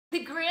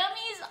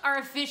are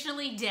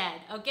officially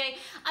dead, okay?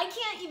 I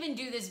can't even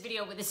do this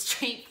video with a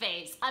straight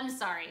face. I'm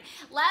sorry.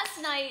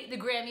 Last night, the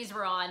Grammys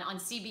were on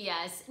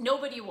CBS.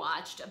 Nobody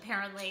watched,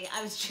 apparently.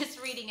 I was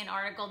just reading an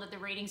article that the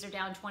ratings are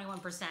down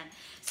 21%.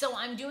 So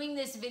I'm doing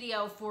this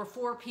video for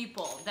 4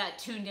 people that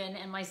tuned in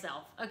and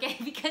myself, okay?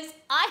 Because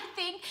I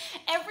think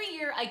every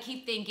year I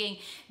keep thinking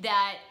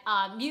that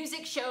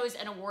music shows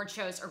and award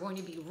shows are going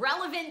to be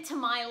relevant to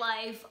my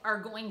life, are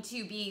going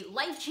to be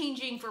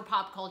life-changing for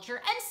pop culture,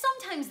 and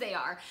sometimes they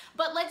are.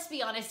 But let's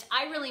be honest,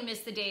 I really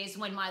miss the days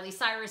when Miley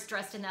Cyrus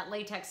dressed in that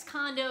latex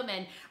condom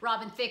and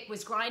Robin Thicke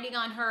was grinding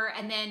on her,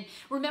 and then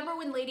remember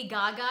when Lady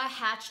Gaga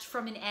hatched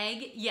from an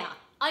egg? Yeah,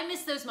 I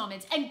miss those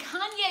moments. And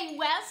Kanye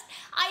West,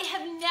 I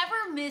have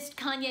never missed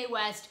Kanye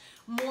West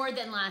more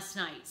than last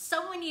night.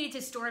 Someone needed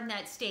to storm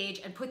that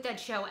stage and put that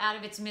show out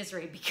of its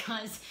misery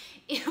because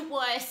it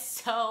was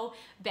so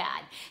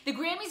bad. The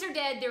Grammys are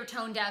dead, they're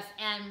tone deaf,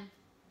 and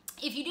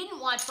if you didn't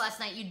watch last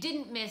night, you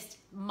didn't miss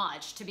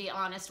much, to be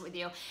honest with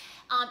you.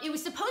 It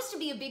was supposed to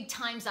be a big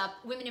time's up,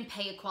 women in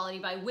pay equality,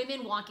 by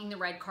women walking the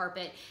red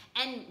carpet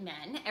and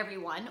men,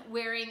 everyone,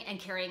 wearing and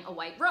carrying a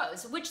white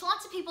rose, which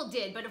lots of people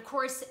did. But of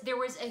course, there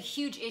was a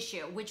huge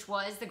issue, which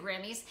was the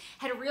Grammys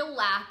had a real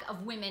lack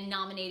of women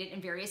nominated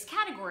in various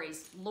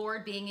categories.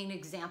 Lorde being an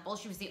example,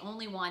 she was the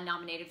only one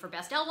nominated for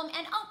Best Album,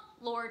 and oh,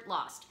 Lorde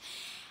lost.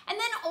 And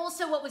then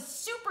also what was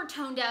super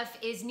tone deaf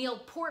is Neil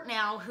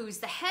Portnow, who's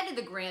the head of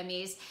the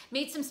Grammys,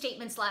 made some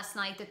statements last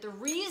night that the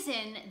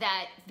reason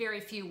that very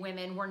few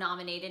women were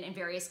nominated in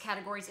various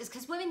categories is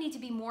because women need to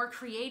be more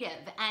creative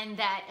and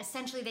that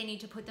essentially they need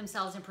to put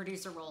themselves in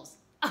producer roles.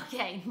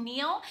 Okay,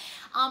 Neil,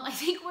 I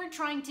think we're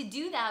trying to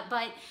do that,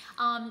 but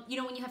you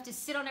know, when you have to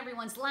sit on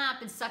everyone's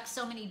lap and suck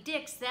so many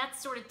dicks, that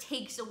sort of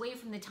takes away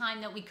from the time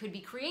that we could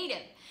be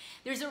creative.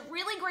 There's a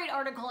really great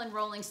article in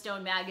Rolling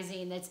Stone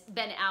magazine that's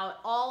been out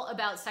all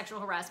about sexual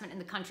harassment in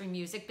the country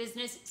music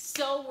business.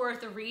 So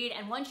worth a read,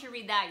 and once you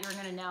read that,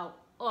 you're gonna know,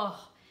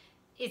 oh,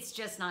 it's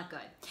just not good.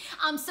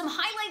 Some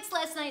highlights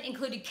last night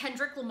included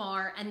Kendrick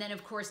Lamar and then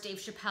of course Dave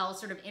Chappelle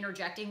sort of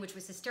interjecting, which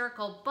was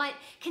hysterical. But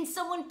can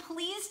someone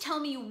please tell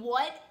me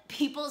what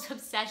people's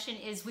obsession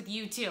is with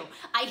U2?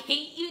 I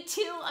hate U2,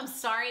 I'm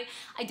sorry.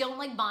 I don't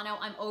like Bono,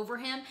 I'm over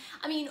him.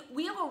 I mean,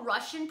 we have a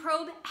Russian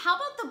probe. How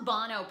about the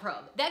Bono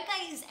probe? That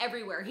guy is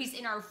everywhere. He's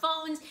in our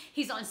phones,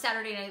 he's on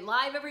Saturday Night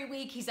Live every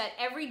week, he's at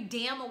every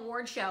damn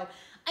award show.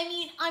 I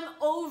mean, I'm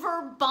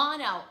over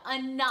Bono,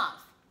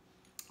 enough.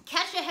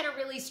 Kesha had a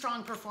really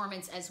strong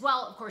performance as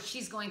well. Of course,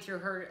 she's going through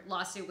her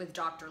lawsuit with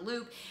Dr.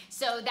 Luke,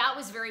 so that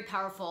was very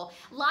powerful.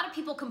 A lot of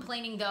people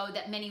complaining, though,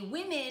 that many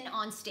women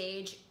on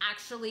stage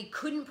actually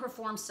couldn't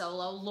perform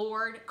solo,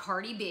 Lorde,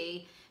 Cardi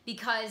B,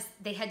 because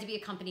they had to be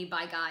accompanied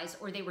by guys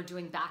or they were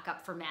doing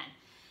backup for men.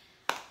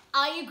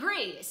 I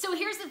agree. So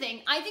here's the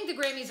thing. I think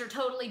the Grammys are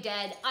totally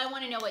dead. I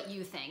want to know what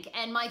you think.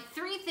 And my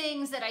 3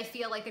 things that I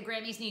feel like the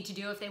Grammys need to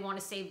do if they want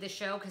to save the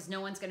show, because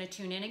no one's going to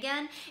tune in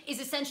again, is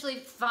essentially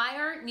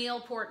fire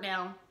Neil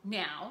Portnow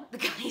now. The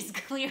guy is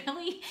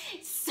clearly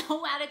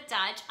so out of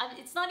touch.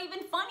 It's not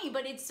even funny,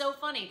 but it's so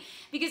funny.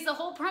 Because the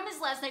whole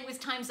premise last night was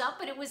time's up,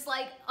 but it was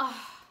like,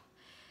 oh,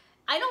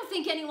 I don't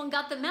think anyone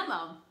got the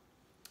memo.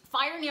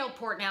 Fire Neil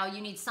Portnow,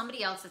 you need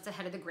somebody else that's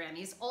ahead of the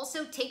Grammys.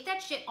 Also, take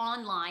that shit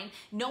online.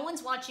 No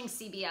one's watching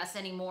CBS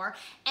anymore,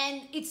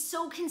 and it's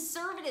so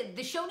conservative.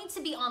 The show needs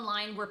to be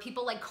online where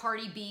people like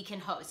Cardi B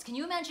can host. Can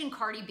you imagine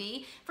Cardi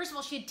B? First of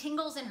all, she had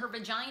tingles in her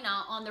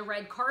vagina on the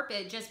red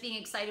carpet just being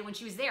excited when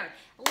she was there.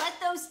 Let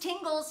those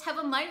tingles have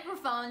a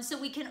microphone so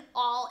we can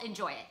all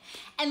enjoy it.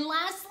 And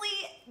lastly,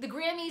 the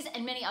Grammys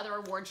and many other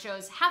award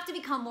shows have to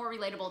become more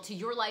relatable to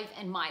your life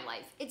and my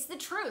life. It's the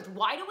truth.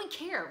 Why do we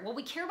care? Well,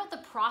 we care about the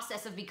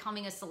process of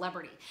becoming a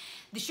celebrity.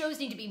 The shows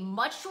need to be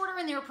much shorter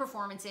in their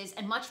performances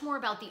and much more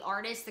about the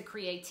artists, the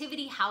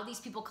creativity, how these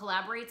people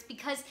collaborate.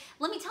 Because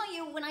let me tell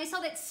you, when I saw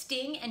that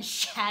Sting and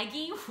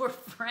Shaggy were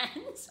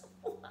friends,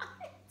 what?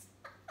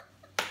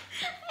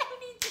 I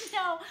need to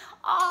know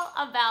all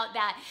about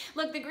that.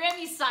 Look, the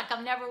Grammys suck.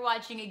 I'm never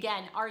watching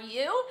again. Are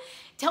you?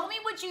 Tell me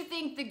what you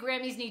think the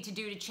Grammys need to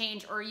do to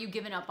change, or are you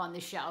giving up on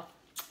the show?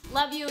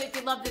 Love you. If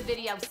you love the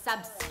video,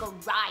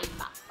 subscribe.